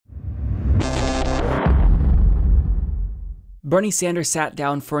Bernie Sanders sat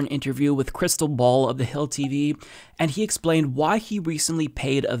down for an interview with Crystal Ball of The Hill TV, and he explained why he recently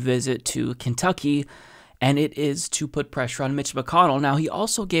paid a visit to Kentucky, and it is to put pressure on Mitch McConnell. Now, he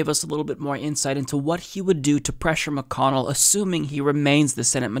also gave us a little bit more insight into what he would do to pressure McConnell, assuming he remains the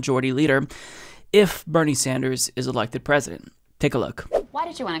Senate Majority Leader, if Bernie Sanders is elected president. Take a look. Why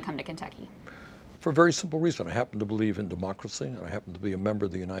did you want to come to Kentucky? For a very simple reason. I happen to believe in democracy, and I happen to be a member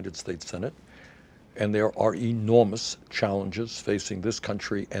of the United States Senate. And there are enormous challenges facing this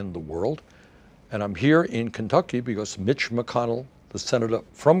country and the world. And I'm here in Kentucky because Mitch McConnell, the senator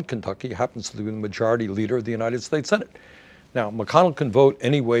from Kentucky, happens to be the majority leader of the United States Senate. Now, McConnell can vote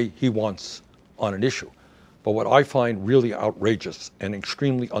any way he wants on an issue. But what I find really outrageous and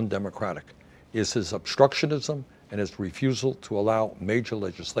extremely undemocratic is his obstructionism and his refusal to allow major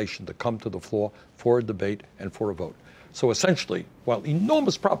legislation to come to the floor for a debate and for a vote. So essentially, while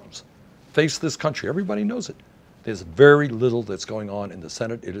enormous problems face this country, everybody knows it, there's very little that's going on in the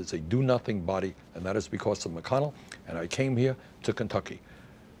Senate. It is a do-nothing body, and that is because of McConnell. And I came here to Kentucky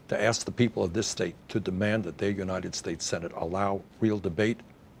to ask the people of this state to demand that their United States Senate allow real debate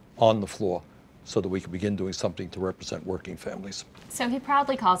on the floor so that we can begin doing something to represent working families. So he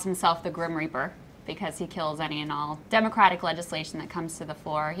proudly calls himself the Grim Reaper because he kills any and all Democratic legislation that comes to the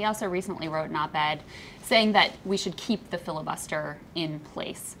floor. He also recently wrote an op-ed saying that we should keep the filibuster in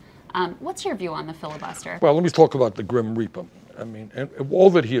place. What's your view on the filibuster? Well, let me talk about the Grim Reaper. I mean, and all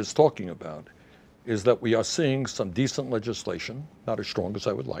that he is talking about is that we are seeing some decent legislation, not as strong as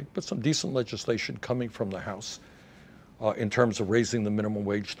I would like, but some decent legislation coming from the House in terms of raising the minimum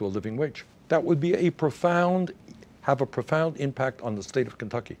wage to a living wage. That would be have a profound impact on the state of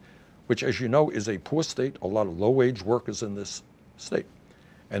Kentucky, which, as you know, is a poor state, a lot of low-wage workers in this state.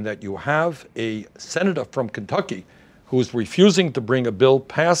 And that you have a senator from Kentucky who is refusing to bring a bill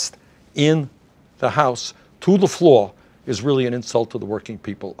passed in the House to the floor is really an insult to the working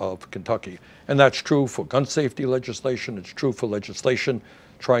people of Kentucky. And that's true for gun safety legislation. It's true for legislation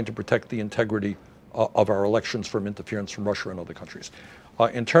trying to protect the integrity of our elections from interference from Russia and other countries.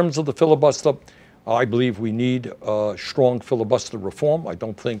 In terms of the filibuster, I believe we need strong filibuster reform. I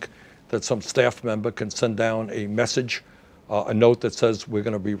don't think that some staff member can send down a message, a note that says we're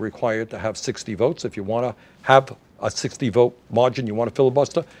going to be required to have 60 votes. If you want to have a 60-vote margin, you want to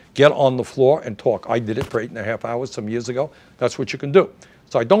filibuster, get on the floor and talk. I did it for 8.5 hours some years ago. That's what you can do.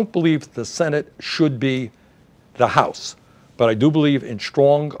 So I don't believe the Senate should be the House, but I do believe in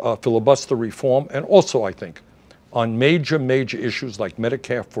strong filibuster reform, and also I think on major issues like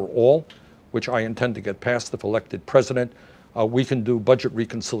Medicare for all, which I intend to get passed if elected president, we can do budget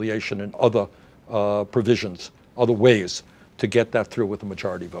reconciliation and other provisions, other ways to get that through with a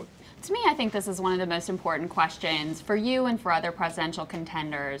majority vote. To me, I think this is one of the most important questions for you and for other presidential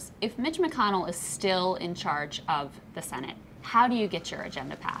contenders. If Mitch McConnell is still in charge of the Senate, how do you get your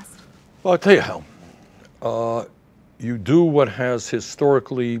agenda passed? Well, I'll tell you how. You do what has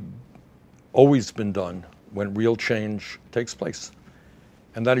historically always been done when real change takes place.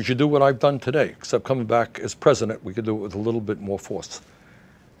 And that is, you do what I've done today, except coming back as president, we could do it with a little bit more force.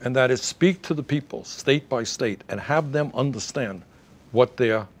 And that is, speak to the people, state by state, and have them understand what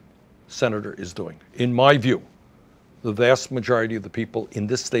their senator is doing. In my view, the vast majority of the people in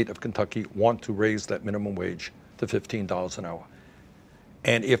this state of Kentucky want to raise that minimum wage to $15 an hour.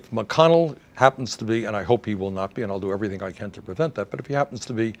 And if McConnell happens to be, and I hope he will not be, and I'll do everything I can to prevent that, but if he happens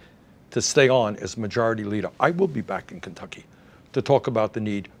to be, to stay on as majority leader, I will be back in Kentucky to talk about the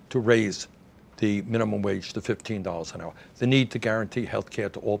need to raise the minimum wage to $15 an hour, the need to guarantee health care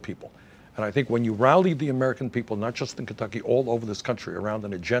to all people. And I think when you rally the American people, not just in Kentucky, all over this country, around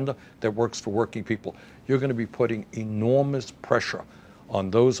an agenda that works for working people, you're going to be putting enormous pressure on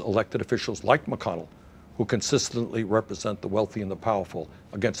those elected officials like McConnell, who consistently represent the wealthy and the powerful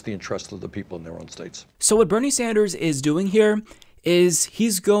against the interests of the people in their own states. So what Bernie Sanders is doing here is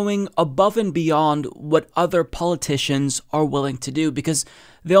he's going above and beyond what other politicians are willing to do, because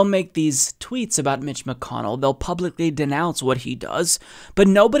they'll make these tweets about Mitch McConnell, they'll publicly denounce what he does, but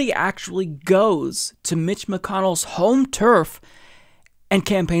nobody actually goes to Mitch McConnell's home turf and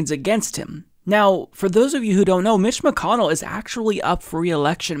campaigns against him. Now, for those of you who don't know, Mitch McConnell is actually up for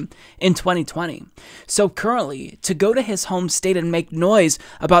re-election in 2020. So currently, to go to his home state and make noise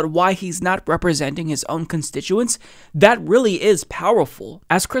about why he's not representing his own constituents, that really is powerful.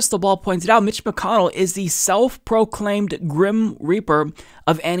 As Crystal Ball pointed out, Mitch McConnell is the self-proclaimed Grim Reaper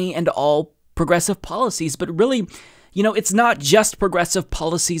of any and all progressive policies, but really, you know, it's not just progressive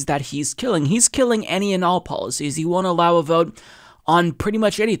policies that he's killing. He's killing any and all policies. He won't allow a vote on pretty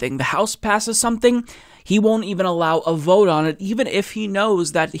much anything. The House passes something, he won't even allow a vote on it, even if he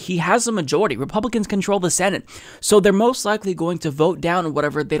knows that he has a majority. Republicans control the Senate, so they're most likely going to vote down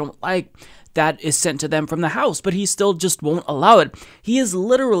whatever they don't like that is sent to them from the House, but he still just won't allow it. He is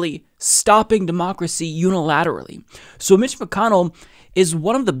literally stopping democracy unilaterally. So Mitch McConnell is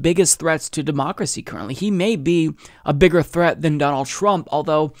one of the biggest threats to democracy currently. He may be a bigger threat than Donald Trump,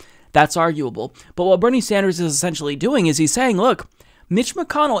 although that's arguable. But what Bernie Sanders is essentially doing is he's saying, look, Mitch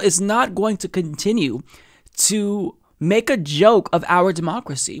McConnell is not going to continue to make a joke of our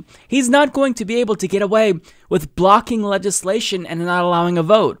democracy. He's not going to be able to get away with blocking legislation and not allowing a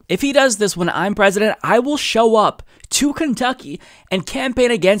vote. If he does this when I'm president, I will show up to Kentucky and campaign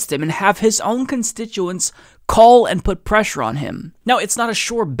against him and have his own constituents call and put pressure on him. Now, it's not a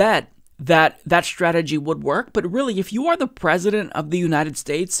sure bet that that strategy would work, but really, if you are the president of the United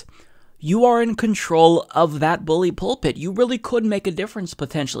States, you are in control of that bully pulpit. You really could make a difference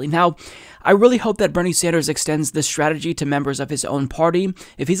potentially. Now, I really hope that Bernie Sanders extends this strategy to members of his own party.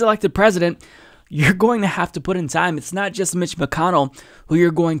 If he's elected president, you're going to have to put in time. It's not just Mitch McConnell who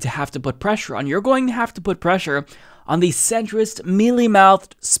you're going to have to put pressure on. You're going to have to put pressure on the centrist,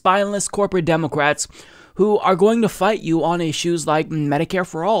 mealy-mouthed, spineless corporate Democrats who are going to fight you on issues like Medicare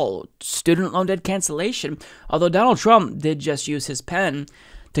for all, student loan debt cancellation. Although Donald Trump did just use his pen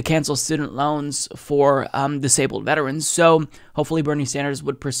to cancel student loans for disabled veterans. So hopefully Bernie Sanders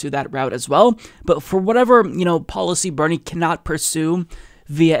would pursue that route as well. But for whatever, policy Bernie cannot pursue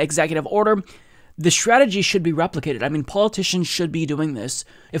via executive order, the strategy should be replicated. I mean, politicians should be doing this.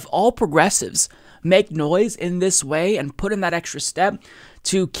 If all progressives make noise in this way and put in that extra step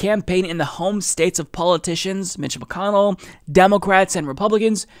to campaign in the home states of politicians, Mitch McConnell, Democrats, and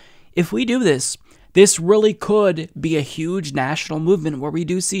Republicans, if we do this, this really could be a huge national movement where we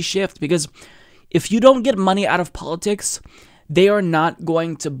do see shift, because if you don't get money out of politics, they are not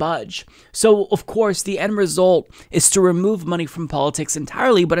going to budge. So, of course, the end result is to remove money from politics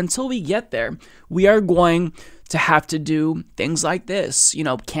entirely, but until we get there, we are going to have to do things like this,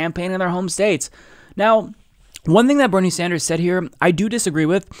 campaign in their home states. Now, one thing that Bernie Sanders said here, I do disagree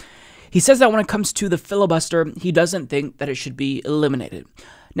with. He says that when it comes to the filibuster, he doesn't think that it should be eliminated.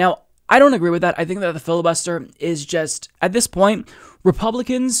 Now, I don't agree with that. I think that the filibuster is just, at this point,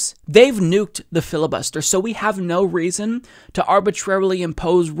 Republicans, they've nuked the filibuster, so we have no reason to arbitrarily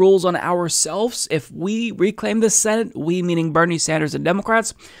impose rules on ourselves if we reclaim the Senate, we meaning Bernie Sanders and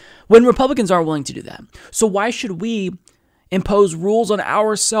Democrats, when Republicans aren't willing to do that. So why should we impose rules on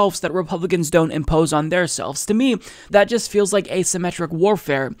ourselves that Republicans don't impose on themselves? To me, that just feels like asymmetric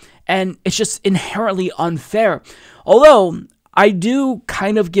warfare, and it's just inherently unfair. Although I do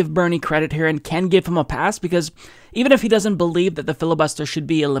kind of give Bernie credit here and can give him a pass, because even if he doesn't believe that the filibuster should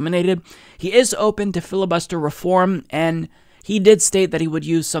be eliminated, he is open to filibuster reform, and he did state that he would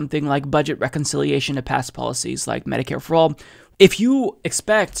use something like budget reconciliation to pass policies like Medicare for all. If you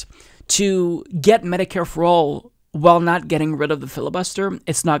expect to get Medicare for all while not getting rid of the filibuster,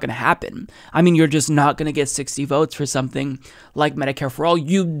 it's not going to happen. I mean, you're just not going to get 60 votes for something like Medicare for all.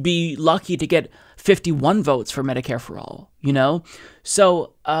 You'd be lucky to get 51 votes for Medicare for all,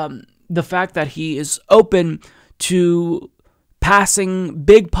 So the fact that he is open to passing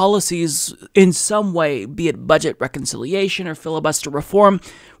big policies in some way, be it budget reconciliation or filibuster reform,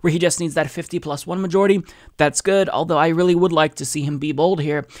 where he just needs that 50+1 majority, that's good. Although I really would like to see him be bold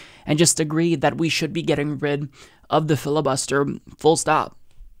here and just agree that we should be getting rid of the filibuster, full stop.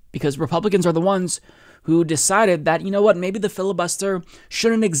 Because Republicans are the ones who decided that, maybe the filibuster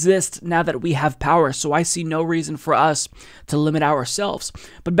shouldn't exist now that we have power, so I see no reason for us to limit ourselves.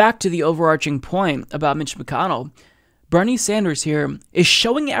 But back to the overarching point about Mitch McConnell, Bernie Sanders here is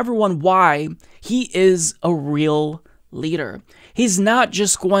showing everyone why he is a real leader. He's not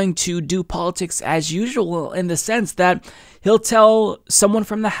just going to do politics as usual in the sense that he'll tell someone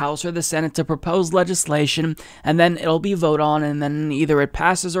from the House or the Senate to propose legislation, and then it'll be voted on, and then either it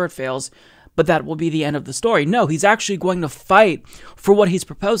passes or it fails, but that will be the end of the story. No, he's actually going to fight for what he's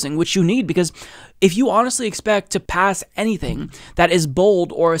proposing, which you need, because if you honestly expect to pass anything that is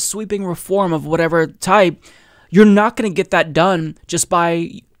bold or a sweeping reform of whatever type, you're not going to get that done just by,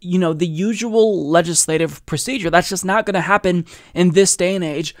 the usual legislative procedure. That's just not going to happen in this day and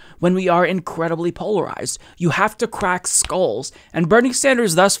age when we are incredibly polarized. You have to crack skulls. And Bernie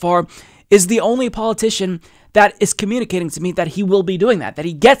Sanders thus far is the only politician that is communicating to me that he will be doing that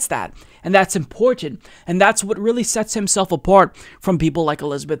he gets that. And that's important. And that's what really sets himself apart from people like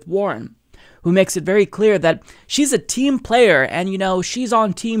Elizabeth Warren, who makes it very clear that she's a team player and, she's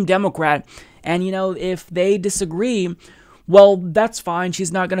on Team Democrat. And, if they disagree, well, that's fine.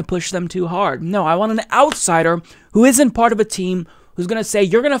 She's not going to push them too hard. No, I want an outsider who isn't part of a team, who's going to say,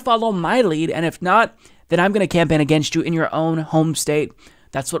 you're going to follow my lead, and if not, then I'm going to campaign against you in your own home state.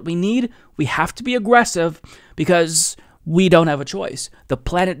 That's what we need. We have to be aggressive because we don't have a choice. The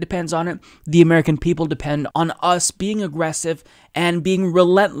planet depends on it. The American people depend on us being aggressive and being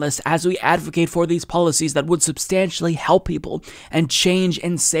relentless as we advocate for these policies that would substantially help people and change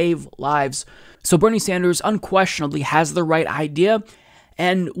and save lives. So Bernie Sanders unquestionably has the right idea,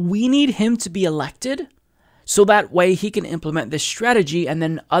 and we need him to be elected so that way he can implement this strategy, and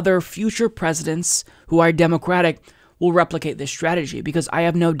then other future presidents who are Democratic will replicate this strategy, because I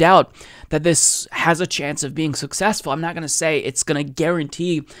have no doubt that this has a chance of being successful. I'm not going to say it's going to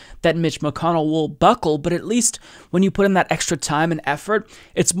guarantee that Mitch McConnell will buckle, but at least when you put in that extra time and effort,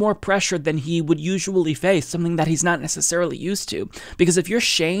 it's more pressure than he would usually face, something that he's not necessarily used to. Because if you're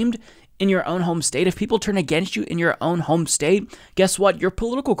shamed in your own home state, if people turn against you in your own home state, guess what? Your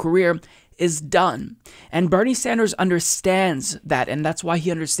political career is done. And Bernie Sanders understands that, and that's why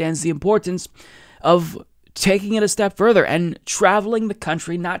he understands the importance of taking it a step further and traveling the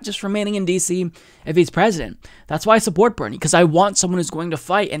country, not just remaining in DC if he's president. That's why I support Bernie, because I want someone who's going to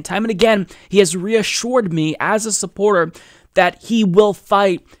fight. And time and again, he has reassured me as a supporter that he will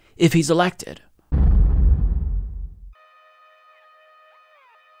fight if he's elected.